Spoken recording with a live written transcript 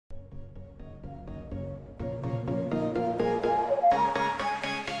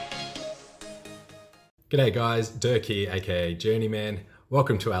G'day guys, Dirk here, aka Journeyman.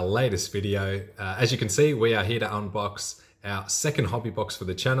 Welcome to our latest video. As you can see, we are here to unbox our second hobby box for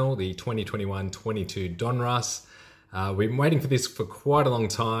the channel, the 2021-22 Donruss. We've been waiting for this for quite a long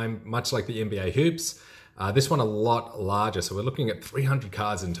time, much like the NBA hoops. This one a lot larger, so we're looking at 300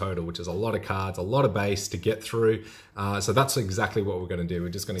 cards in total, which is a lot of cards, a lot of base to get through. So that's exactly what we're going to do. We're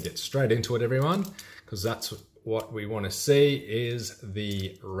just going to get straight into it, everyone, because that's what we want to see is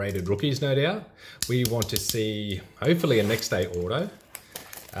the rated rookies, no doubt. We want to see, hopefully, a next day auto.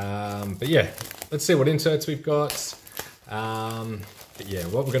 But yeah, let's see what inserts we've got. But yeah,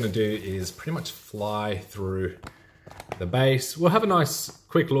 what we're going to do is pretty much fly through the base. We'll have a nice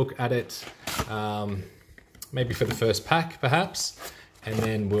quick look at it, maybe for the first pack, perhaps, and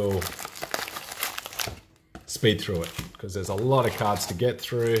then we'll speed through it because there's a lot of cards to get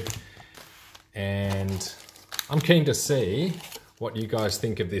through, and I'm keen to see what you guys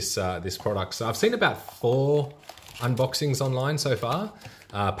think of this this product. So I've seen about 4 unboxings online so far.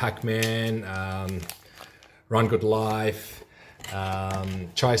 Pac-Man, Run Good Life,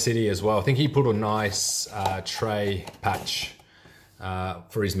 Tri-City as well. I think he put a nice tray patch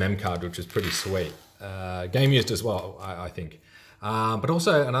for his mem card, which is pretty sweet. Game used as well, I think. But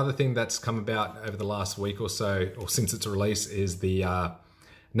also another thing that's come about over the last week or so, or since its release, is the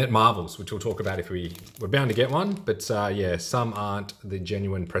Net Marvels, which we'll talk about if we're bound to get one. But yeah, some aren't the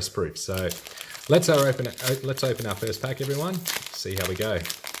genuine press proof. So let's open our first pack, everyone. See how we go.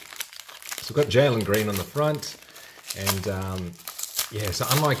 So we've got Jalen Green on the front, and yeah. So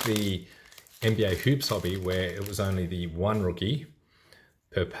unlike the NBA hoops hobby, where it was only the 1 rookie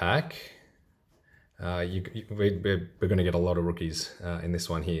per pack, we're going to get a lot of rookies in this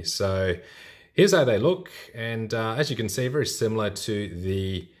one here. So here's how they look, and as you can see, very similar to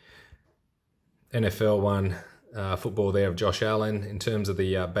the NFL one, football there of Josh Allen in terms of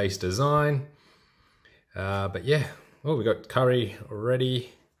the base design. But yeah, well, we got Curry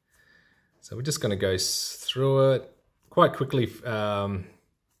already, so we're just going to go through it quite quickly for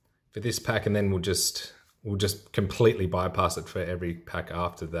this pack, and then we'll just completely bypass it for every pack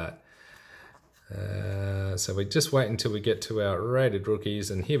after that. So we just wait until we get to our rated rookies,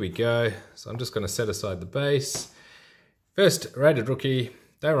 and here we go. So I'm just going to set aside the base. First rated rookie,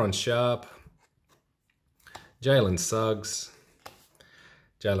 Daron Sharp, Jalen Suggs,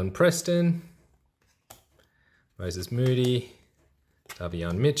 Jalen Preston, Moses Moody,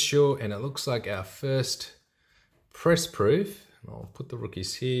 Davion Mitchell, and it looks like our first press proof, I'll put the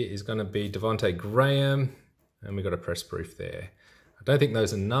rookies here, is going to be Devontae Graham, and we got a press proof there. I don't think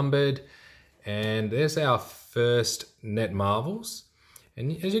those are numbered. And there's our first Net Marvels.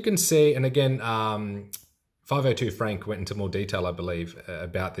 And as you can see, and again, 502 Frank went into more detail, I believe,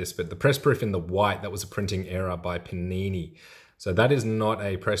 about this, but the press proof in the white, that was a printing error by Panini. So that is not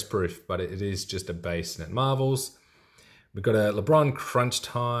a press proof, but it is just a base Net Marvels. We've got a LeBron Crunch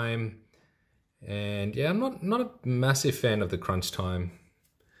Time. And yeah, I'm not a massive fan of the Crunch Time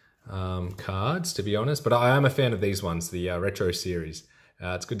cards, to be honest, but I am a fan of these ones, the Retro Series.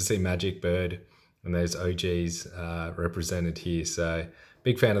 It's good to see Magic, Bird, and those OGs represented here. So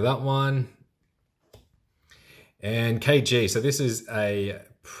big fan of that one. And KG, so this is a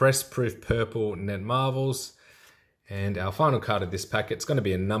press-proof purple Net Marvels. And our final card of this packet, it's going to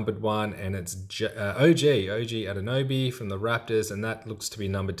be a numbered one, and it's OG Adebayo from the Raptors, and that looks to be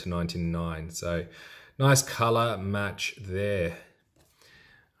numbered to 99. So nice color match there.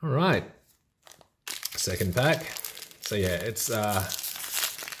 All right, second pack. So yeah, it's a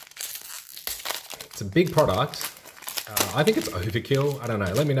big product. I think it's overkill. I don't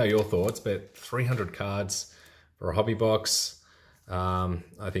know. Let me know your thoughts, but 300 cards for a hobby box, I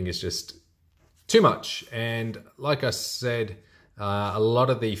think it's just too much. And like I said, a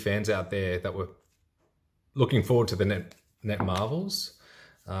lot of the fans out there that were looking forward to the Net Marvels,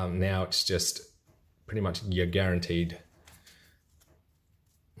 now it's just pretty much you're guaranteed.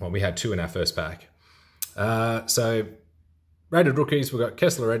 Well, we had 2 in our first pack. So rated rookies, we've got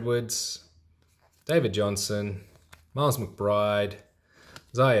Kessler Edwards, David Johnson, Miles McBride,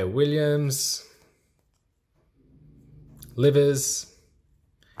 Zaya Williams, Livers,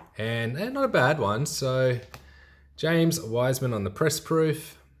 and not a bad one. So James Wiseman on the press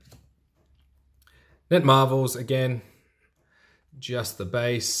proof. Net Marvels, again, just the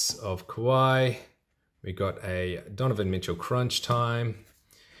base of Kawhi. We got a Donovan Mitchell Crunch Time.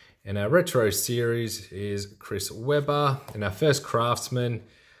 And our Retro Series is Chris Webber. And our first Craftsman,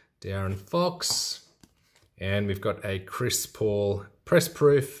 Darren Fox, and we've got a Chris Paul press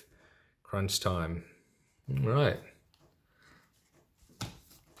proof Crunch Time. All right,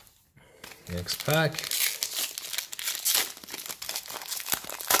 next pack.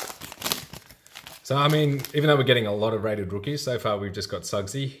 So, I mean, even though we're getting a lot of rated rookies, so far we've just got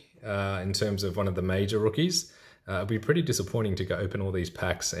Suggsy in terms of one of the major rookies. It'd be pretty disappointing to go open all these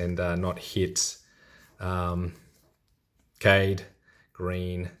packs and not hit Cade,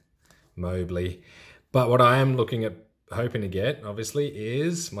 Green, Mobley. But what I am looking at, hoping to get, obviously,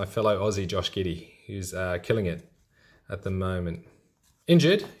 is my fellow Aussie Josh Giddey, who's killing it at the moment.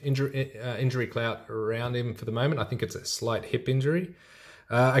 Injury clout around him for the moment. I think it's a slight hip injury.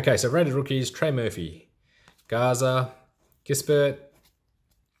 Okay, so rated rookies, Trey Murphy, Gaza, Kispert.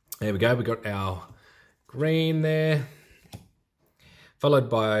 There we go, we got our Green there. Followed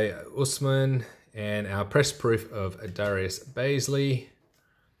by Usman and our press proof of Darius Baisley.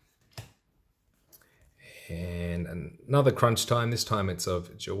 And another crunch time, this time it's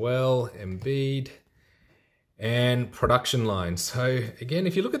of Joel Embiid. And production line. So again,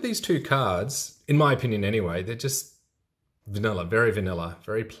 if you look at these two cards, in my opinion anyway, they're just vanilla,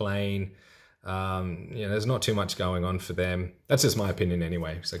 very plain. There's not too much going on for them. That's just my opinion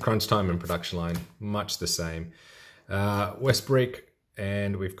anyway. So crunch time and production line, much the same. Westbrook,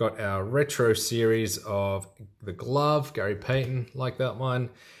 and we've got our retro series of the glove, Gary Payton, like that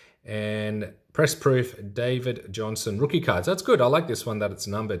one. And press proof, David Johnson, rookie cards. That's good. I like this one that it's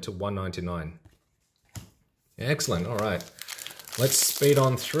numbered to 199. Excellent. All right. Let's speed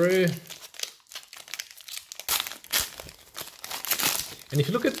on through. And if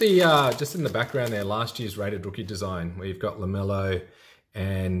you look at the, just in the background there, last year's rated rookie design, where you've got LaMelo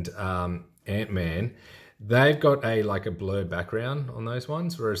and Ant-Man, they've got like a blurred background on those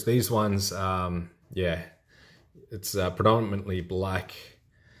ones, whereas these ones, it's predominantly black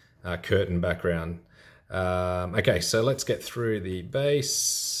curtain background. Okay, so let's get through the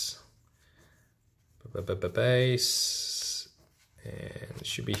base. Base, and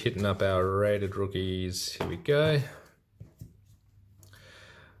should be hitting up our rated rookies. Here we go.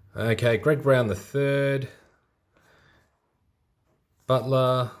 Okay, Greg Brown the third,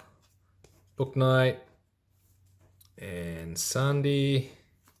 Butler, Booknight, and Sandy.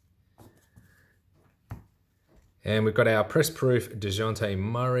 And we've got our press proof DeJounte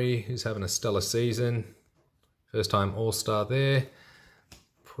Murray, who's having a stellar season. First time All-Star there.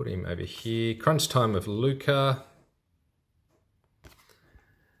 Put him over here. Crunch time of Luka.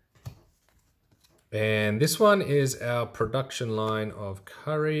 And this one is our production line of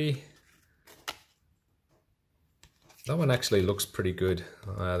Curry. That one actually looks pretty good.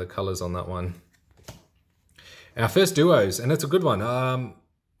 The colors on that one. Our first duos, and it's a good one.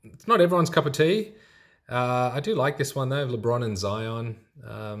 It's not everyone's cup of tea. I do like this one though, LeBron and Zion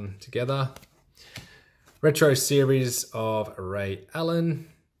together. Retro series of Ray Allen.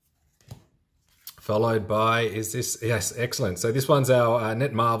 Followed by, is this, yes, excellent. So this one's our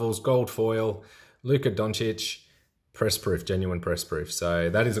Net Marvels Gold Foil, Luka Doncic, press proof, genuine press proof. So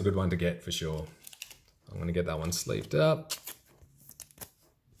that is a good one to get for sure. I'm gonna get that one sleeved up.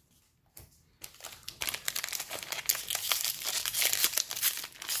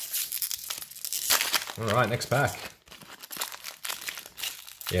 All right, next pack.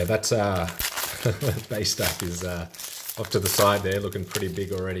 Yeah, that's base stack is off to the side there, looking pretty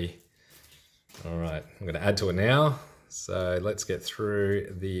big already. All right, I'm going to add to it now. So let's get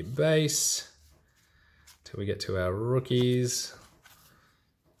through the base till we get to our rookies.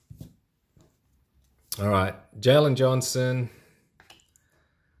 All right, Jalen Johnson,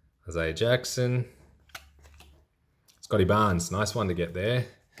 Isaiah Jackson, Scotty Barnes, nice one to get there.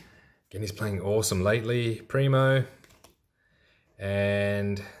 Again, he's playing awesome lately. Primo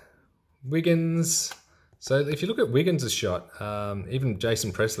and Wiggins. So if you look at Wiggins' shot, even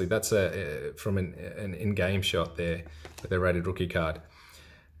Jason Presley, that's from an in-game shot there with their rated rookie card.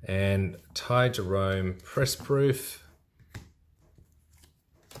 And Ty Jerome, press proof.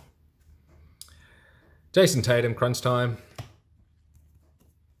 Jason Tatum, crunch time.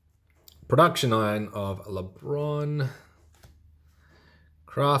 Production line of LeBron.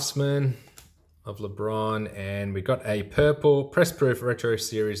 Craftsman of LeBron. And we got a purple press proof retro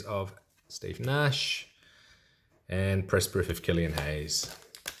series of Steve Nash. And press proof of Killian Hayes.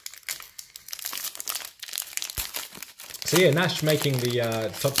 So yeah, Nash making the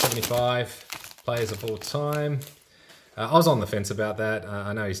top 75 players of all time. I was on the fence about that.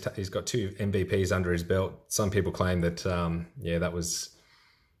 I know he's got 2 MVPs under his belt. Some people claim that, that was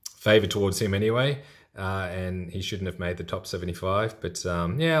favored towards him anyway. And he shouldn't have made the top 75. But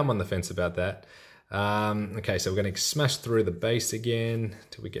yeah, I'm on the fence about that. Okay, so we're going to smash through the base again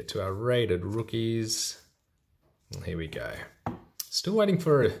till we get to our rated rookies. Here we go. Still waiting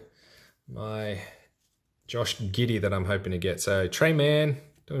for my Josh Giddey that I'm hoping to get. So Trey Mann,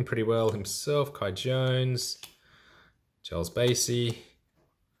 doing pretty well himself. Kai Jones, Charles Bassey,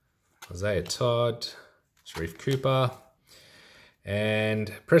 Isaiah Todd, Sharif Cooper,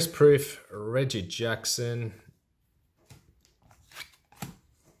 and press proof Reggie Jackson.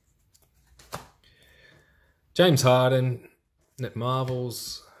 James Harden, Net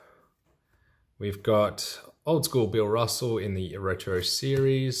Marvels. We've got old school Bill Russell in the retro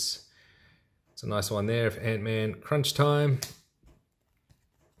series. It's a nice one there for Ant-Man Crunch Time.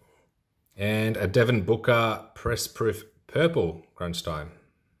 And a Devin Booker press proof purple Crunch Time.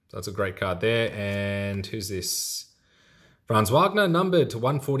 So that's a great card there. And who's this? Franz Wagner, numbered to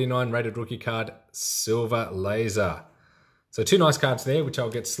 149, rated rookie card, silver laser. So 2 nice cards there, which I'll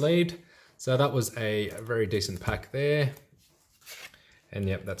get sleeved. So that was a very decent pack there. And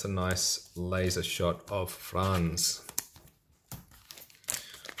yep, that's a nice laser shot of Franz.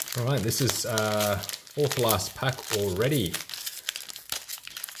 All right, this is 4th last pack already.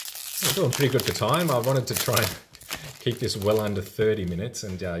 We're doing pretty good for time. I wanted to try and keep this well under 30 minutes.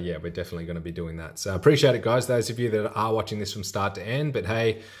 And yeah, we're definitely going to be doing that. So I appreciate it, guys, those of you that are watching this from start to end. But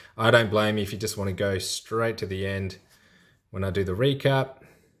hey, I don't blame you if you just want to go straight to the end when I do the recap.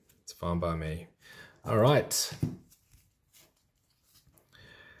 It's fine by me. All right.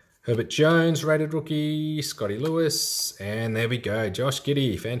 Herbert Jones, rated rookie, Scotty Lewis, and there we go, Josh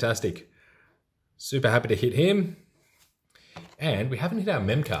Giddey, fantastic. Super happy to hit him. And we haven't hit our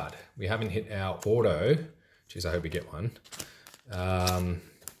mem card. We haven't hit our auto. Jeez, I hope we get one.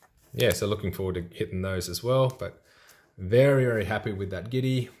 Yeah, so looking forward to hitting those as well, but very, very happy with that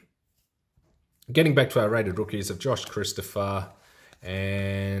Giddey. Getting back to our rated rookies of Josh Christopher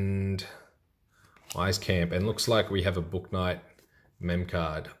and Camp, and looks like we have a Book Night mem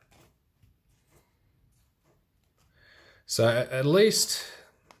card. So at least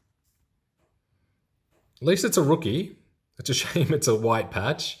it's a rookie. It's a shame it's a white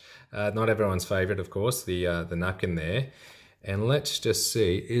patch. Not everyone's favorite, of course, the napkin there. And let's just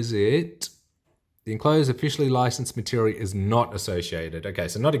see, is it... The enclosed officially licensed material is not associated. Okay,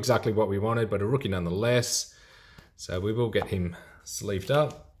 so not exactly what we wanted, but a rookie nonetheless. So we will get him sleeved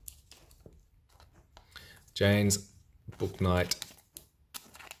up. Jane's Book Night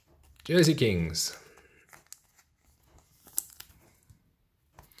Jersey Kings.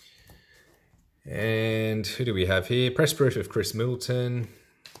 And who do we have here? Press proof of Chris Middleton.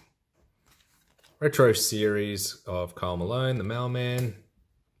 Retro series of Kyle Malone, the Mailman.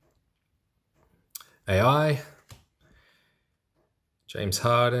 AI. James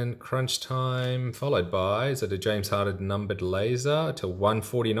Harden, Crunch Time, followed by, is it a James Harden numbered laser to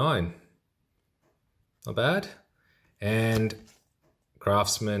 149? Not bad. And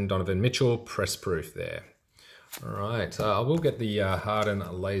Craftsman, Donovan Mitchell, press proof there. All right, so I will get the Harden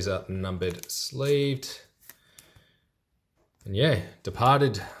laser numbered sleeved. And yeah,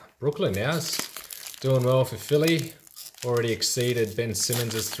 departed Brooklyn now. It's doing well for Philly. Already exceeded Ben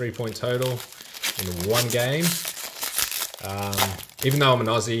Simmons' 3-point total in one game. Even though I'm an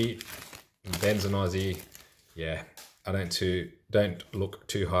Aussie, Ben's an Aussie, yeah, I don't look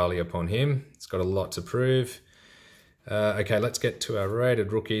too highly upon him. It's got a lot to prove. Okay, let's get to our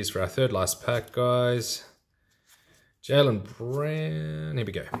rated rookies for our 3rd last pack, guys. Jaylen Brown, here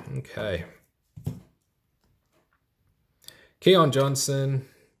we go. Okay. Keon Johnson,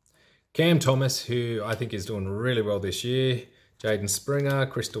 Cam Thomas, who I think is doing really well this year. Jaden Springer,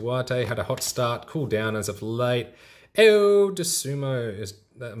 Chris Duarte, had a hot start, cooled down as of late. El DeSumo,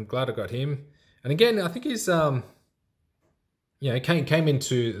 I'm glad I got him. And again, I think he's, you know, came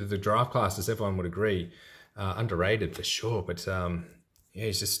into the draft class, as everyone would agree, underrated for sure. But yeah,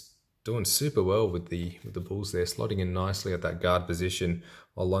 he's just doing super well with the Bulls there, slotting in nicely at that guard position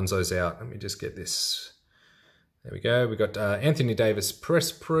while Lonzo's out. Let me just get this. There we go. We got Anthony Davis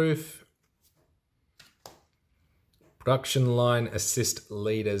press proof. Production line assist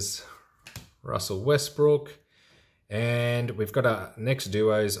leaders, Russell Westbrook. And we've got our next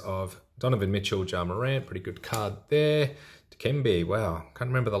duos of Donovan Mitchell, Ja Morant. Pretty good card there. Dikembe, wow. Can't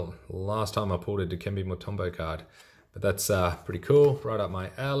remember the last time I pulled a Dikembe Mutombo card. But that's pretty cool, right up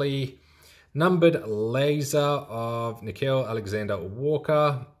my alley. Numbered laser of Nickeil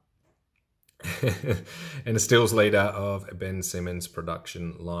Alexander-Walker. And a steals leader of Ben Simmons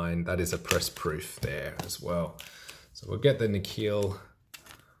production line. That is a press proof there as well. So we'll get the Nickeil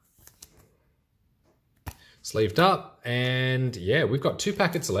sleeved up. And yeah, we've got 2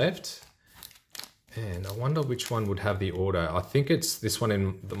 packets left. And I wonder which one would have the auto. I think it's this one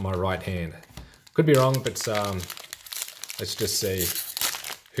in my right hand. Could be wrong, but let's just see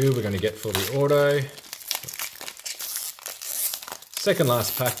who we're going to get for the auto. 2nd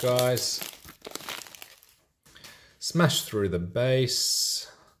last pack, guys. Smash through the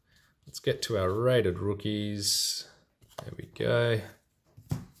base. Let's get to our rated rookies. There we go.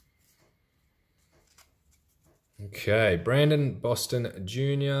 Okay, Brandon Boston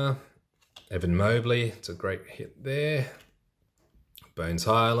Jr., Evan Mobley, it's a great hit there. Bones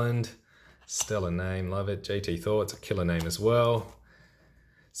Highland, stellar name, love it. JT Thoughts, a killer name as well.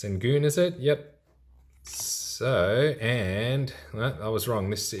 Sengun, is it? Yep. So, and well, I was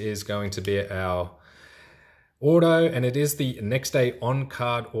wrong. This is going to be our auto, and it is the next day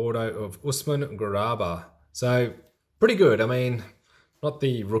on-card auto of Usman Garuba. So, pretty good. I mean, not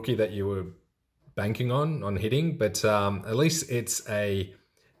the rookie that you were banking on hitting, but at least it's a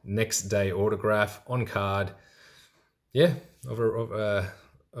next day autograph on card. Yeah, of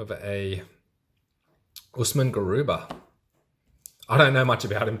a Usman Garuba. I don't know much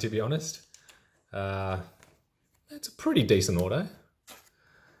about him, to be honest. It's a pretty decent auto,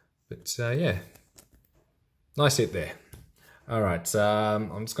 but yeah, nice hit there. All right,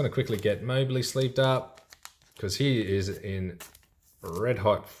 I'm just going to quickly get Mobley sleeved up because he is in red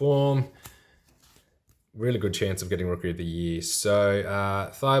hot form. Really good chance of getting Rookie of the Year.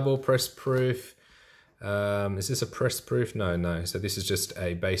 So, Thibault press proof. Is this a press proof? No. So this is just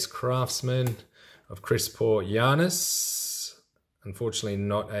a base Craftsman of Chris Paul. Giannis. Unfortunately,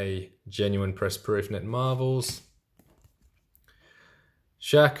 not a genuine press proof. Net Marvels.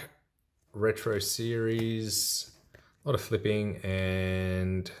 Shaq Retro Series. A lot of flipping.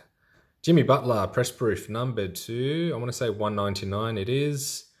 And Jimmy Butler press proof numbered to, I want to say 199 it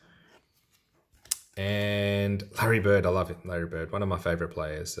is. And Larry Bird, I love it. Larry Bird, one of my favorite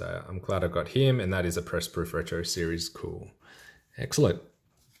players. So I'm glad I got him, and that is a press proof retro series. Cool. Excellent.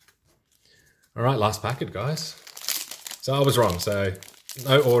 All right, last packet, guys. So I was wrong. So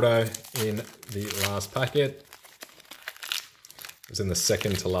no auto in the last packet. It was in the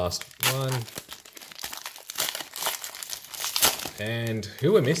second to last one. And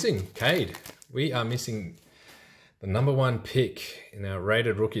who we're missing? Cade. We are missing the #1 pick in our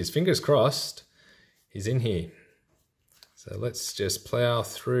rated rookies. Fingers crossed. He's in here. So let's just plow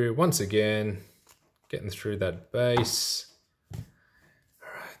through once again, getting through that base. All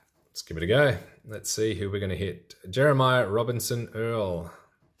right, let's give it a go. Let's see who we're going to hit. Jeremiah Robinson Earl,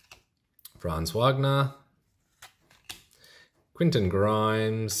 Franz Wagner, Quentin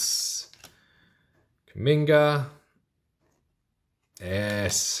Grimes, Kuminga.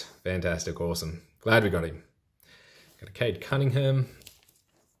 Yes, fantastic, awesome. Glad we got him. Got a Cade Cunningham.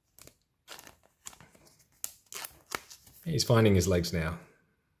 He's finding his legs now.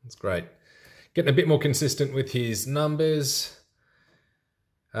 That's great. Getting a bit more consistent with his numbers.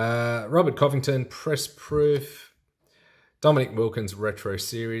 Robert Covington, press proof. Dominic Wilkins, retro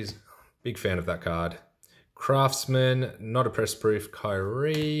series. Big fan of that card. Craftsman, not a press proof.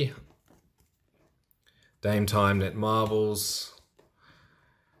 Kyrie. Dame Time, Net Marvels.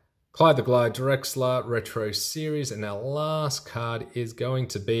 Clyde the Glide, Drexler, retro series. And our last card is going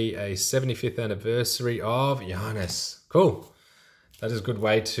to be a 75th anniversary of Giannis. Cool. That is a good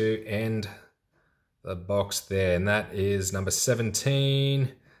way to end the box there. And that is number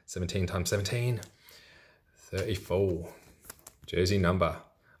 17. 17 times 17. 34. Jersey number.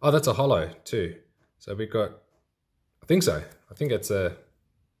 Oh, that's a holo too. So we've got, I think so. I think it's a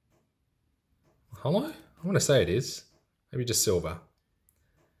holo? I want to say it is. Maybe just silver.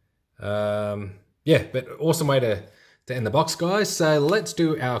 Yeah, but awesome way to end the box, guys. So let's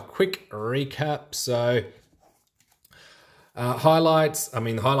do our quick recap. So highlights. I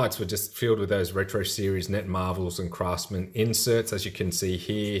mean, the highlights were just filled with those retro series, Net Marvels and Craftsman inserts, as you can see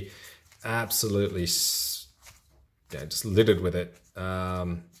here. Absolutely, yeah, just littered with it.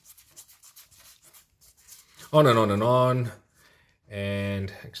 On and on and on.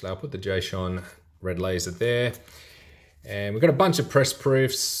 And actually, I'll put the Jay-Sean red laser there. And we've got a bunch of press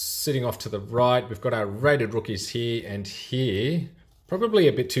proofs sitting off to the right. We've got our rated rookies here and here. Probably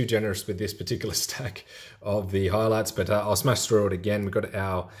a bit too generous with this particular stack of the highlights, but I'll smash through it again. We've got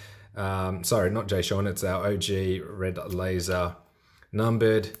our, sorry, not Jay-Sean, it's our OG red laser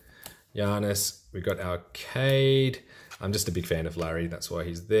numbered. Giannis, we've got our Cade. I'm just a big fan of Larry, that's why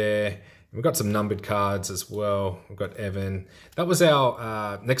he's there. We've got some numbered cards as well. We've got Evan. That was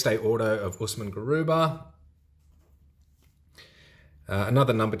our next day auto of Usman Garuba.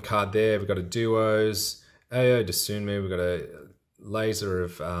 Another numbered card there. We've got a Duos, Ayo Dosunmu. We've got a laser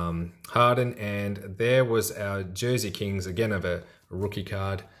of Harden. And there was our Jersey Kings, again of a rookie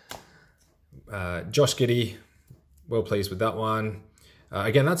card. Josh Giddey, well pleased with that one.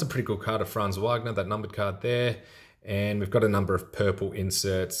 Again, that's a pretty cool card of Franz Wagner, that numbered card there. And we've got a number of purple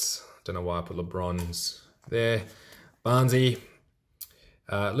inserts. Don't know why I put LeBron's there. Barnesy,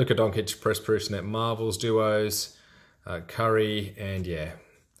 Luka Doncic, press proofs, Net Marvels, Duos, Curry, and yeah,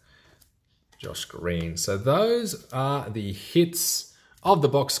 Josh Green. So those are the hits of the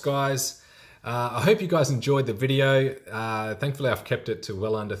box, guys. I hope you guys enjoyed the video. Thankfully, I've kept it to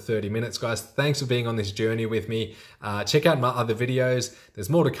well under 30 minutes, guys. Thanks for being on this journey with me. Check out my other videos. There's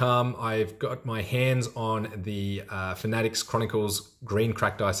more to come. I've got my hands on the Fanatics Chronicles Green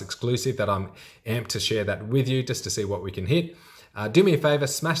Cracked Ice exclusive that I'm amped to share that with you just to see what we can hit. Do me a favor,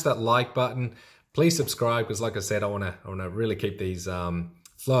 smash that like button. Please subscribe because, like I said, I want to really keep these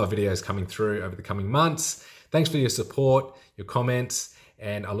flow of videos coming through over the coming months. Thanks for your support, your comments,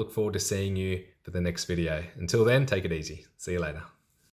 and I look forward to seeing you for the next video. Until then, take it easy. See you later.